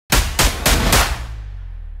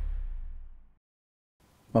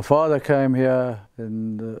My father came here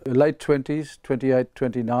in the late 20s, 28,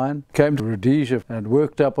 29, came to Refuge and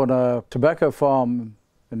worked up on a tobacco farm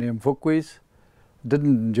in the Mfukwis.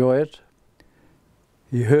 Didn't enjoy it.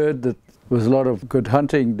 He heard that there was a lot of good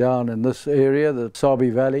hunting down in this area, the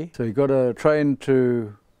Save Valley. So he got a train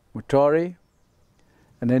to Mutare,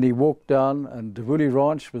 and then he walked down, and the Woolly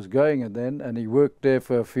Ranch was going then, and he worked there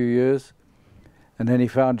for a few years, and then he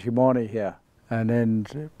found Humani here, and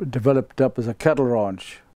then developed up as a cattle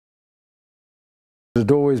ranch. It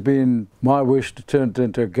had always been my wish to turn it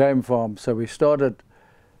into a game farm, so we started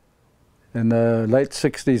in the late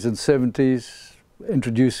 60s and 70s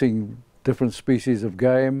introducing different species of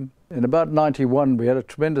game. In about 91 we had a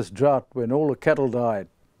tremendous drought when all the cattle died,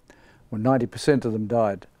 when 90% of them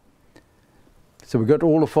died. So we got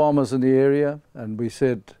all the farmers in the area and we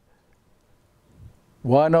said,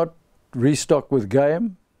 why not restock with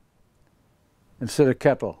game instead of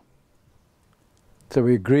cattle? So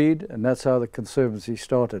we agreed, and that's how the Conservancy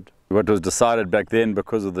started. What was decided back then,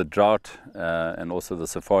 because of the drought and also the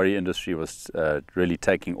safari industry was really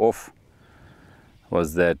taking off,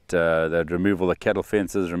 was that they'd remove all the cattle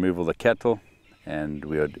fences, remove all the cattle, and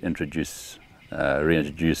we would reintroduce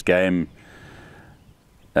game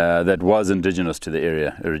that was indigenous to the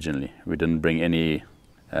area originally. We didn't bring any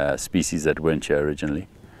species that weren't here originally.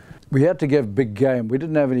 We had to give big game. We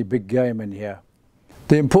didn't have any big game in here.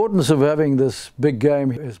 The importance of having this big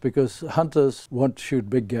game is because hunters want to shoot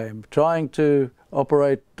big game. Trying to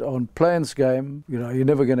operate on plains game, you know, you're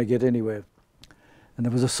never going to get anywhere. And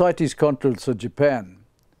there was a CITES conference in Japan,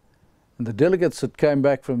 and the delegates that came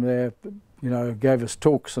back from there, you know, gave us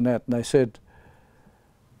talks and that, and they said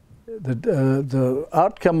that the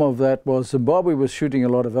outcome of that was Zimbabwe was shooting a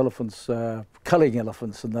lot of elephants, culling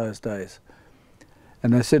elephants in those days.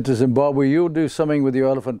 And they said to Zimbabwe, you'll do something with your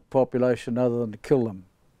elephant population other than to kill them.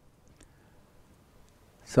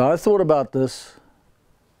 So I thought about this,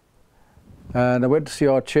 and I went to see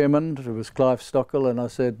our chairman, it was Clive Stockel, and I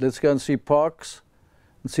said, let's go and see parks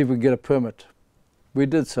and see if we can get a permit. We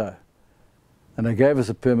did so, and they gave us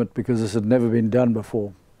a permit because this had never been done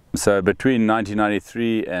before. So between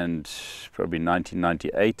 1993 and probably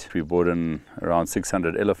 1998, we brought in around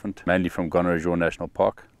 600 elephant, mainly from Gonorrhea National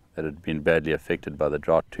Park, that had been badly affected by the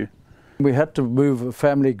drought too. We had to move a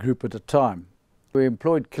family group at a time. We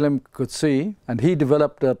employed Clem Kutsi, and he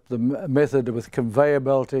developed up the method with conveyor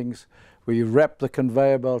beltings, where you wrap the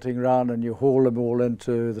conveyor belting around and you haul them all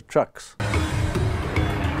into the trucks.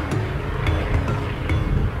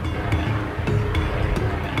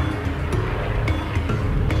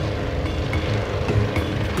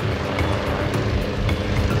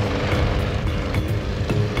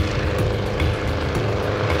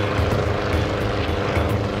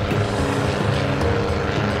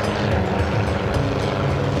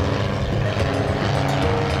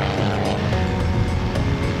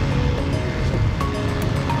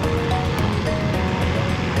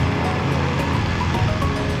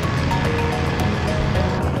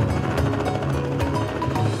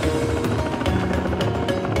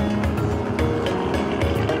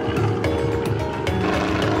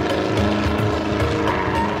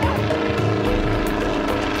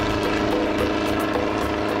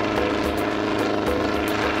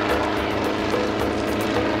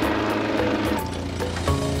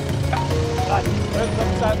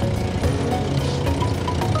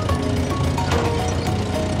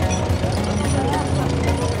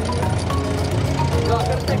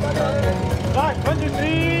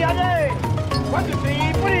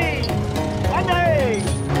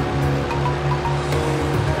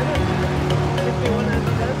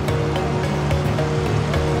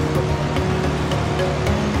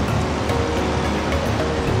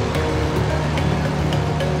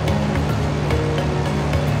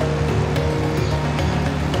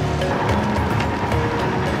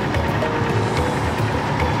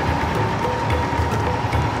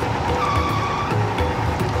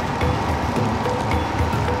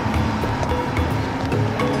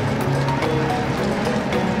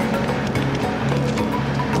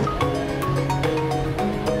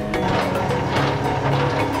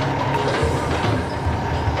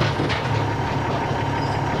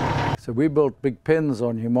 So we built big pens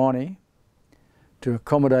on Humani to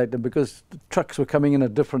accommodate them because the trucks were coming in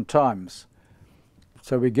at different times.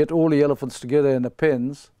 So we get all the elephants together in the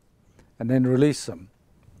pens and then release them.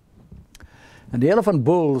 And the elephant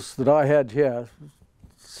bulls that I had here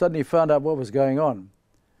suddenly found out what was going on.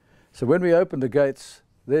 So when we opened the gates,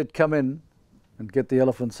 they'd come in and get the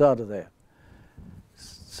elephants out of there.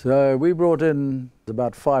 So we brought in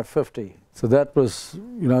about 550. So that was,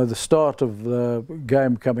 you know, the start of the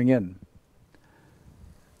game coming in.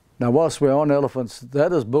 Now whilst we're on elephants,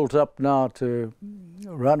 that is built up now to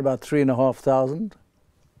around about 3,500,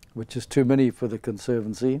 which is too many for the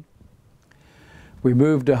Conservancy. We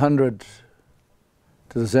moved 100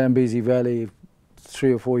 to the Zambezi Valley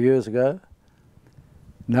 3 or 4 years ago.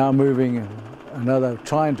 Now moving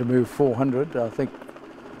trying to move 400. I think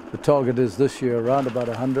the target is this year around about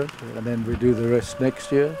 100, and then we do the rest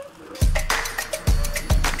next year.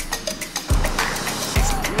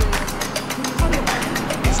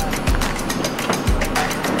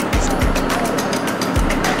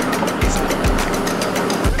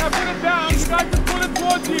 When I put it down, you guys can pull it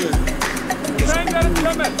towards you. Saying that it's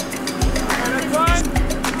coming. And it's fine.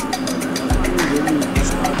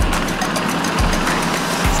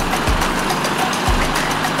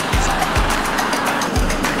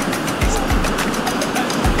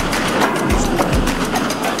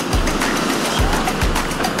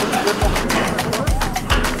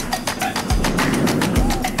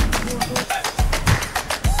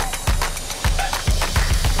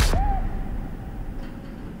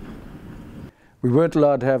 We weren't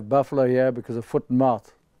allowed to have buffalo here because of foot and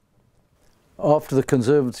mouth. After the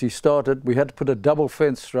Conservancy started, we had to put a double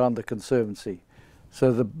fence around the Conservancy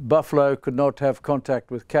so the buffalo could not have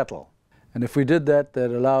contact with cattle. And if we did that,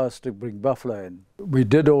 they'd allow us to bring buffalo in. We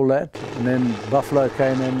did all that, and then buffalo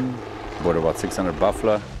came in. Bought about 600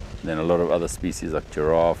 buffalo, then a lot of other species like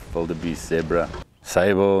giraffe, wildebeest, zebra,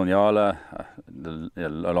 sable, nyala,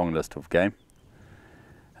 a long list of game.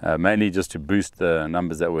 Mainly just to boost the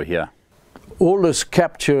numbers that were here. All this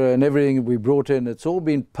capture and everything we brought in, it's all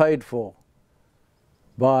been paid for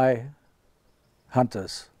by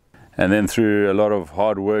hunters. And then through a lot of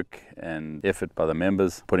hard work and effort by the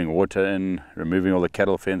members, putting water in, removing all the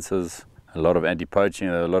cattle fences, a lot of anti-poaching,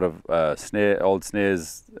 a lot of old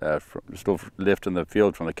snares still left in the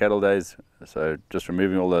field from the cattle days, so just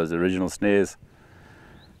removing all those original snares.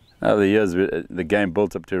 Over the years, the game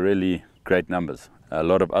built up to really great numbers. A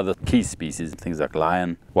lot of other key species, things like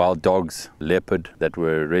lion, wild dogs, leopard, that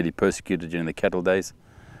were really persecuted during the cattle days,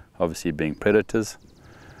 obviously being predators.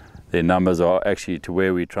 Their numbers are actually to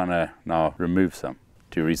where we're trying to now remove some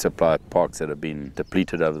to resupply parks that have been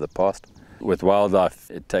depleted over the past. With wildlife,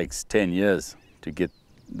 it takes 10 years to get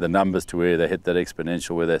the numbers to where they hit that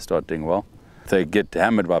exponential, where they start doing well. If they get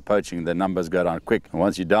hammered by poaching, the numbers go down quick. And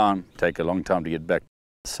once you're down, take a long time to get back.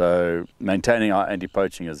 So maintaining our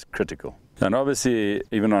anti-poaching is critical. And obviously,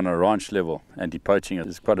 even on a ranch level, anti-poaching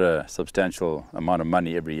is quite a substantial amount of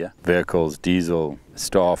money every year. Vehicles, diesel,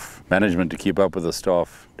 staff, management to keep up with the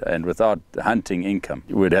staff. And without hunting income,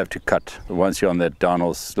 you would have to cut. Once you're on that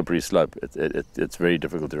downhill slippery slope, it's very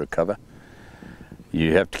difficult to recover.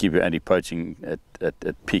 You have to keep your anti-poaching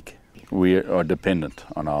at peak. We are dependent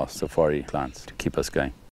on our safari clients to keep us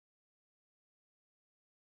going.